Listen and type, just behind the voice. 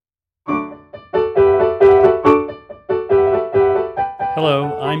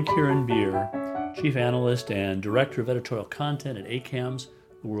Hello, I'm Kieran Beer, Chief Analyst and Director of Editorial Content at ACAMS,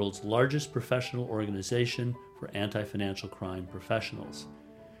 the world's largest professional organization for anti-financial crime professionals.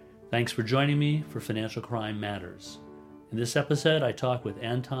 Thanks for joining me for Financial Crime Matters. In this episode, I talk with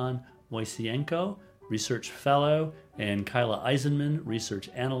Anton Moiseyenko, Research Fellow, and Kyla Eisenman,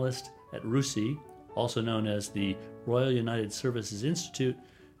 Research Analyst at RUSI, also known as the Royal United Services Institute,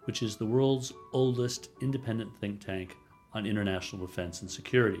 which is the world's oldest independent think tank on international defense and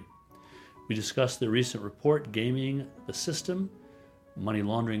security. We discussed the recent report, Gaming the System, Money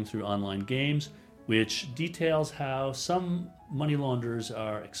Laundering Through Online Games, which details how some money launderers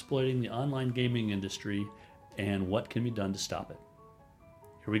are exploiting the online gaming industry and what can be done to stop it.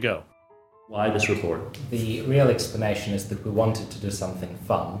 Here we go. Why this report? The real explanation is that we wanted to do something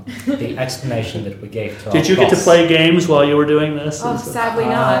fun. The explanation that we gave to our Did you get to play games while you were doing this? Oh, sadly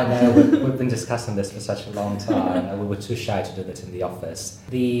not. No, we've been discussing this for such a long time, and we were too shy to do that in the office.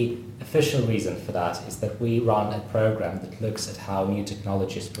 The official reason for that is that we run a program that looks at how new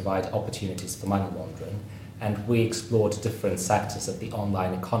technologies provide opportunities for money laundering, and we explored different sectors of the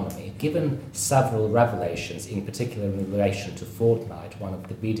online economy. Given several revelations, in particular in relation to Fortnite, one of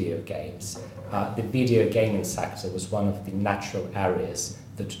the video games, the video gaming sector was one of the natural areas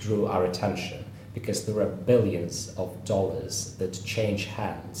that drew our attention, because there are billions of dollars that change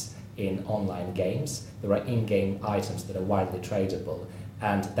hands in online games. There are in-game items that are widely tradable,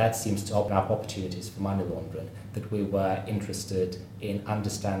 and that seems to open up opportunities for money laundering that we were interested in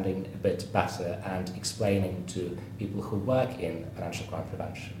understanding a bit better and explaining to people who work in financial crime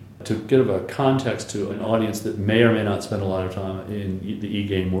prevention. To give a context to an audience that may or may not spend a lot of time in the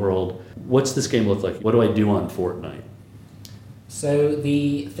e-game world, what's this game look like? What do I do on Fortnite? So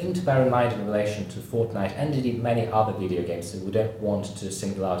the thing to bear in mind in relation to Fortnite and indeed many other video games, so we don't want to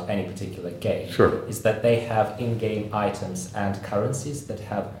single out any particular game, Sure. is that they have in-game items and currencies that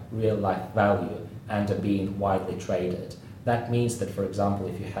have real-life value and are being widely traded. That means that, for example,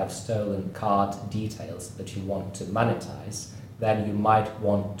 if you have stolen card details that you want to monetize, then you might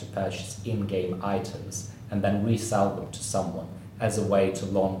want to purchase in-game items and then resell them to someone as a way to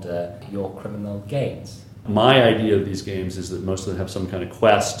launder your criminal gains. My idea of these games is that most of them have some kind of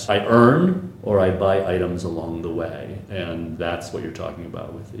quest. I earn or I buy items along the way, and that's what you're talking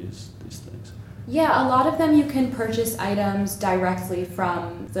about with these things. Yeah, a lot of them you can purchase items directly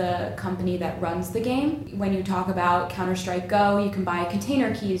from the company that runs the game. When you talk about Counter-Strike Go, you can buy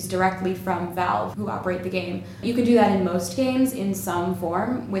container keys directly from Valve, who operate the game. You can do that in most games in some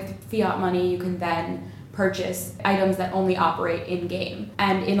form. With fiat money, you can then purchase items that only operate in-game.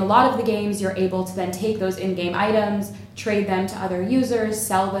 And in a lot of the games, you're able to then take those in-game items, trade them to other users,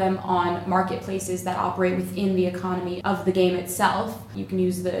 sell them on marketplaces that operate within the economy of the game itself. You can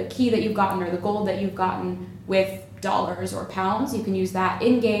use the key that you've gotten or the gold that you've gotten with dollars or pounds. You can use that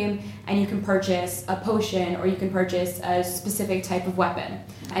in-game, and you can purchase a potion or you can purchase a specific type of weapon,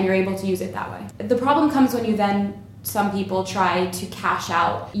 and you're able to use it that way. The problem comes when you then some people try to cash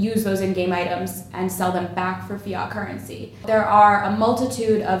out, use those in-game items, and sell them back for fiat currency. There are a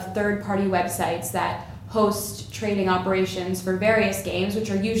multitude of third-party websites that host trading operations for various games,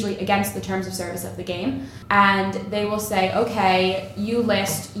 which are usually against the terms of service of the game. And they will say, okay, you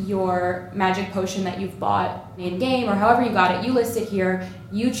list your magic potion that you've bought in-game, or however you got it, you list it here,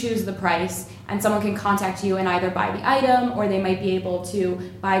 you choose the price, and someone can contact you and either buy the item, or they might be able to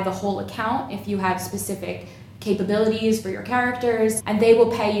buy the whole account if you have specific capabilities for your characters, and they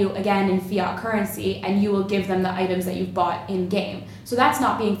will pay you again in fiat currency, and you will give them the items that you've bought in-game. So that's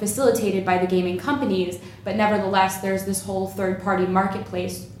not being facilitated by the gaming companies, but nevertheless there's this whole third-party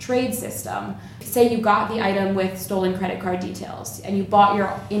marketplace trade system. Say you got the item with stolen credit card details and you bought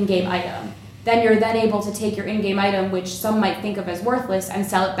your in-game item. Then you're then able to take your in-game item, which some might think of as worthless, and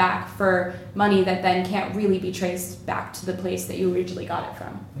sell it back for money that then can't really be traced back to the place that you originally got it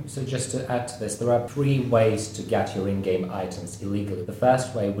from. So just to add to this, there are 3 ways to get your in-game items illegally. The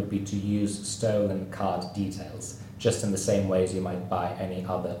first way would be to use stolen card details, just in the same way as you might buy any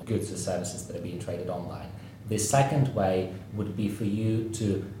other goods or services that are being traded online. The second way would be for you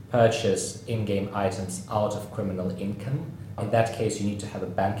to purchase in-game items out of criminal income. In that case, you need to have a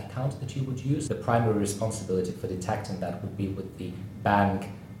bank account that you would use. The primary responsibility for detecting that would be with the bank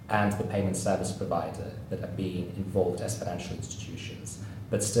and the payment service provider that are being involved as financial institutions.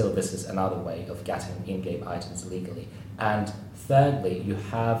 But still, this is another way of getting in-game items legally. And thirdly, you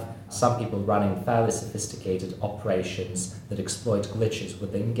have some people running fairly sophisticated operations that exploit glitches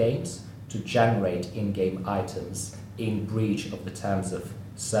within games to generate in-game items in breach of the terms of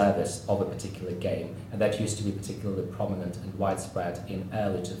service of a particular game, and that used to be particularly prominent and widespread in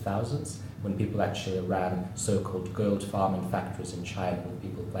early 2000s when people actually ran so-called gold farming factories in China with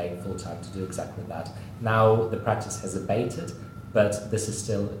people playing full-time to do exactly that. Now the practice has abated, but this is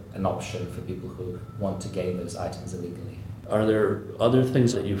still an option for people who want to gain those items illegally. Are there other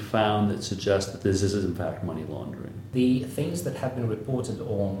things that you found that suggest that this is in fact money laundering? The things that have been reported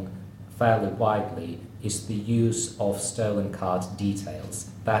on fairly widely is the use of stolen card details.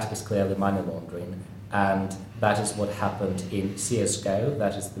 That is clearly money laundering, and that is what happened in CSGO.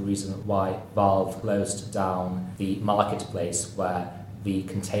 That is the reason why Valve closed down the marketplace where the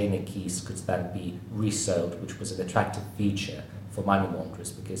container keys could then be resold, which was an attractive feature for money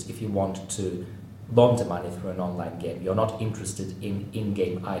launderers, because if you want to launder money through an online game, you're not interested in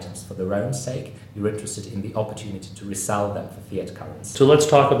in-game items for their own sake, you're interested in the opportunity to resell them for fiat currency. So let's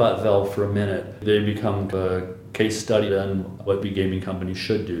talk about Valve for a minute. They become a case study on what gaming companies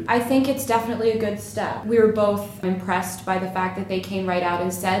should do. I think it's definitely a good step. We were both impressed by the fact that they came right out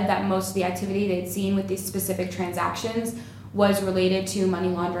and said that most of the activity they'd seen with these specific transactions was related to money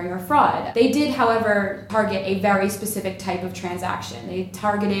laundering or fraud. They did, however, target a very specific type of transaction. They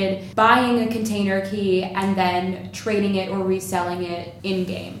targeted buying a container key and then trading it or reselling it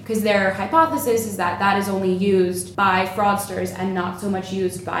in-game. Because their hypothesis is that that is only used by fraudsters and not so much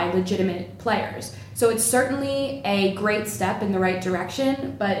used by legitimate players. So it's certainly a great step in the right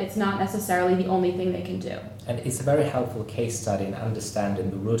direction, but it's not necessarily the only thing they can do. And it's a very helpful case study in understanding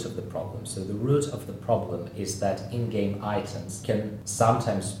the root of the problem. So the root of the problem is that in-game items can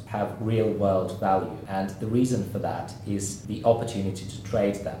sometimes have real-world value. And the reason for that is the opportunity to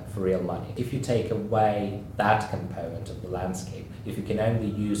trade them for real money. If you take away that component of the landscape, if you can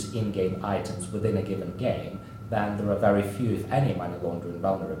only use in-game items within a given game, then there are very few, if any, money laundering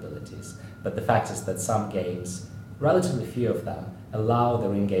vulnerabilities. But the fact is that some games, relatively few of them, allow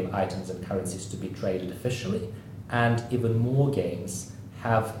their in-game items and currencies to be traded officially, and even more games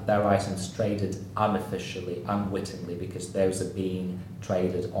have their items traded unofficially, unwittingly, because those are being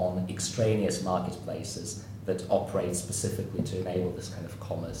traded on extraneous marketplaces that operate specifically to enable this kind of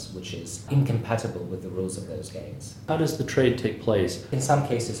commerce, which is incompatible with the rules of those games. How does the trade take place? In some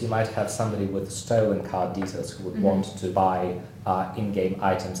cases, you might have somebody with stolen card details who would want to buy in-game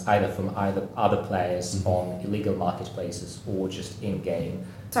items either from other players on illegal marketplaces or just in-game.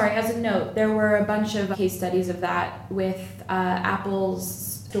 Sorry, as a note, there were a bunch of case studies of that with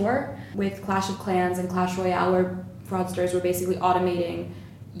Apple's store, with Clash of Clans and Clash Royale, where fraudsters were basically automating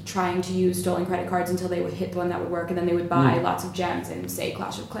trying to use stolen credit cards until they would hit the one that would work, and then they would buy lots of gems in, say,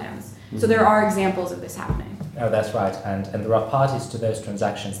 Clash of Clans. So there are examples of this happening. Oh, that's right. And there are parties to those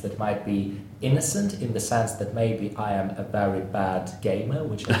transactions that might be innocent in the sense that maybe I am a very bad gamer,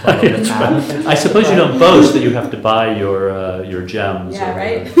 which I probably am. I suppose you don't boast that you have to buy your gems. Yeah,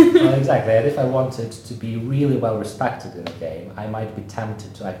 right? Well, exactly. And if I wanted to be really well respected in a game, I might be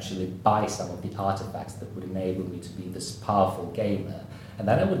tempted to actually buy some of the artifacts that would enable me to be this powerful gamer. And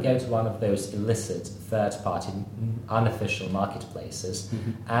then I would go to one of those illicit, third-party, unofficial marketplaces,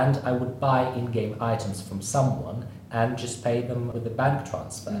 and I would buy in-game items from someone and just pay them with a bank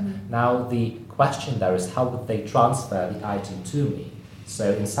transfer. Now, the question there is, how would they transfer the item to me?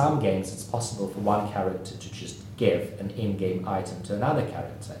 So in some games, it's possible for one character to just give an in-game item to another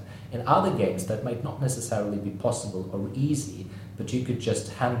character. In other games, that might not necessarily be possible or easy, but you could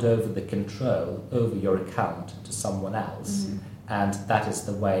just hand over the control over your account to someone else. And that is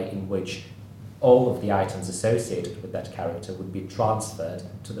the way in which all of the items associated with that character would be transferred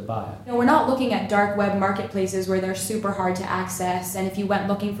to the buyer. We're not looking at dark web marketplaces where they're super hard to access, and if you went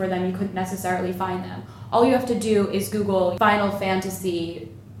looking for them, you couldn't necessarily find them. All you have to do is Google Final Fantasy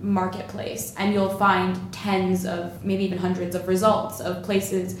marketplace, and you'll find tens of, maybe even hundreds of results of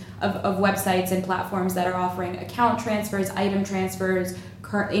places, of websites and platforms that are offering account transfers, item transfers,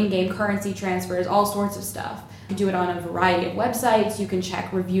 in-game currency transfers, all sorts of stuff. You can do it on a variety of websites. You can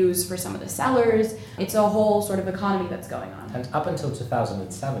check reviews for some of the sellers. It's a whole sort of economy that's going on. And up until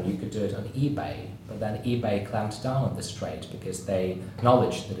 2007, you could do it on eBay, but then eBay clamped down on this trade because they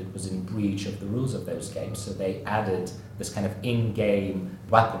acknowledged that it was in breach of the rules of those games, so they added this kind of in-game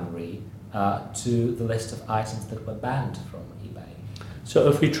weaponry to the list of items that were banned from eBay. So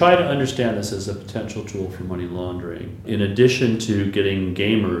if we try to understand this as a potential tool for money laundering, in addition to getting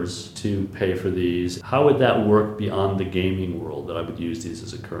gamers to pay for these, how would that work beyond the gaming world that I would use these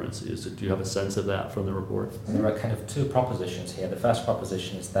as a currency? Do you have a sense of that from the report? There are kind of two propositions here. The first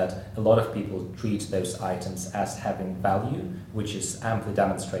proposition is that a lot of people treat those items as having value, which is amply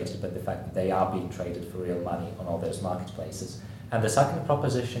demonstrated by the fact that they are being traded for real money on all those marketplaces. And the second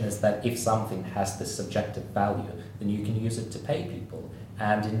proposition is that if something has this subjective value, then you can use it to pay people.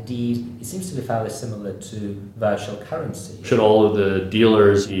 And indeed, it seems to be fairly similar to virtual currency. Should all of the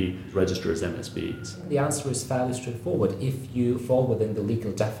dealers be registered as MSBs? The answer is fairly straightforward. If you fall within the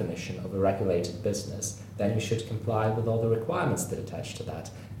legal definition of a regulated business, then you should comply with all the requirements that attach to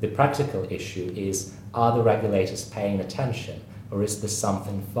that. The practical issue is, are the regulators paying attention, or is this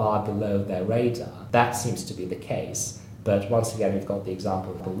something far below their radar? That seems to be the case. But once again, we've got the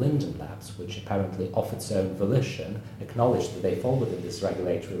example of the Linden Labs, which apparently, of its own volition, acknowledged that they fall within this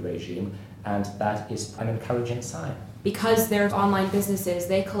regulatory regime, and that is an encouraging sign. Because they're online businesses,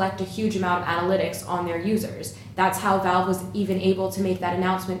 they collect a huge amount of analytics on their users. That's how Valve was even able to make that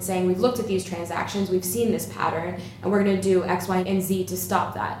announcement saying, we've looked at these transactions, we've seen this pattern, and we're going to do X, Y, and Z to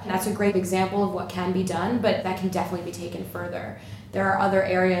stop that. And that's a great example of what can be done, but that can definitely be taken further. There are other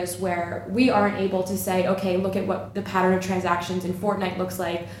areas where we aren't able to say, okay, look at what the pattern of transactions in Fortnite looks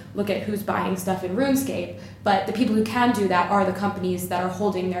like, look at who's buying stuff in RuneScape. But the people who can do that are the companies that are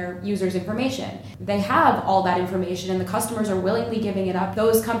holding their users' information. They have all that information and the customers are willingly giving it up.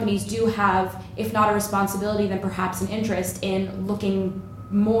 Those companies do have, if not a responsibility, then perhaps an interest in looking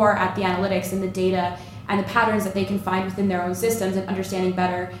more at the analytics and the data and the patterns that they can find within their own systems and understanding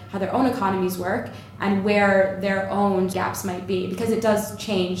better how their own economies work and where their own gaps might be, because it does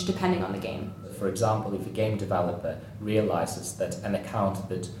change depending on the game. For example, if a game developer realizes that an account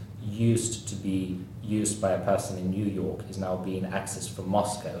that used to be used by a person in New York is now being accessed from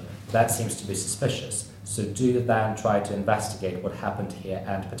Moscow, that seems to be suspicious. So do then try to investigate what happened here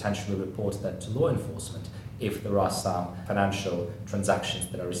and potentially report that to law enforcement if there are some financial transactions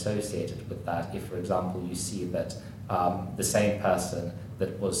that are associated with that. If, for example, you see that the same person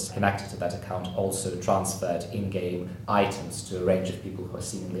that was connected to that account also transferred in-game items to a range of people who are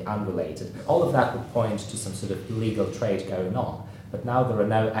seemingly unrelated. All of that would point to some sort of illegal trade going on. But now there are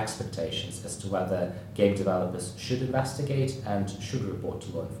no expectations as to whether game developers should investigate and should report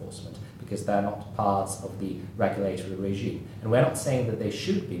to law enforcement, because they're not parts of the regulatory regime. And we're not saying that they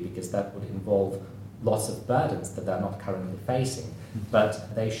should be, because that would involve lots of burdens that they're not currently facing.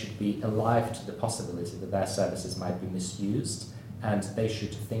 But they should be alive to the possibility that their services might be misused, and they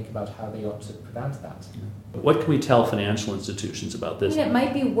should think about how they ought to prevent that. What can we tell financial institutions about this? It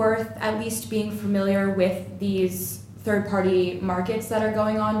might be worth at least being familiar with these third-party markets that are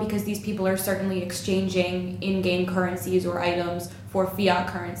going on, because these people are certainly exchanging in-game currencies or items for fiat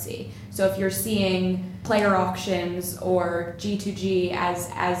currency. So if you're seeing player auctions or G2G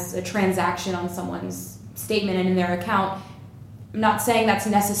as a transaction on someone's statement and in their account, I'm not saying that's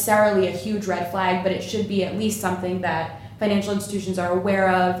necessarily a huge red flag, but it should be at least something that financial institutions are aware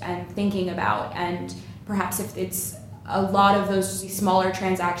of and thinking about. And perhaps if it's a lot of those smaller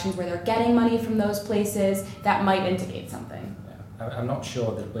transactions where they're getting money from those places, that might indicate something. Yeah. I'm not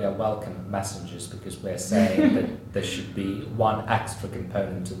sure that we are welcome messengers, because we're saying that there should be one extra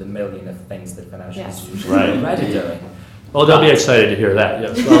component to the million of things that financial institutions are already doing. Oh, they'll be excited to hear that,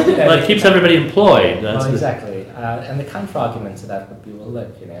 yes. Well, it keeps everybody employed. Well, exactly. And the counter-argument to that would be, well, look,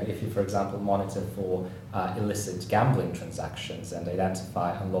 if you, for example, monitor for illicit gambling transactions and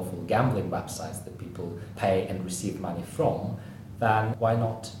identify unlawful gambling websites that people pay and receive money from, then why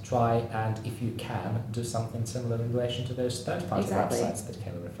not try and, if you can, do something similar in relation to those third-party websites that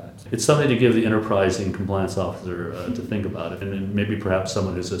Kayla referred to. It's something to give the enterprising compliance officer to think about it, and maybe perhaps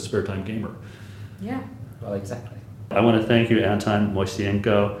someone who's a spare-time gamer. Yeah. Well, exactly. I want to thank you, Anton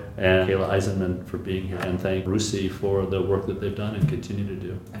Moisenko and Kayla Eisenman, for being here, and thank RUSI for the work that they've done and continue to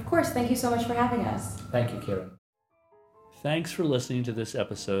do. Of course. Thank you so much for having us. Thank you, Kieran. Thanks for listening to this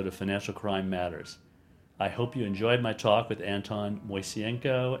episode of Financial Crime Matters. I hope you enjoyed my talk with Anton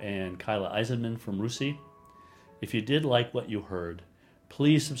Moisenko and Kayla Eisenman from RUSI. If you did like what you heard,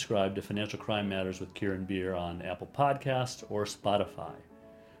 please subscribe to Financial Crime Matters with Kieran Beer on Apple Podcasts or Spotify,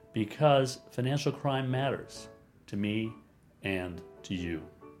 because financial crime matters to me and to you.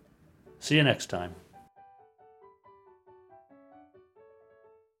 See you next time.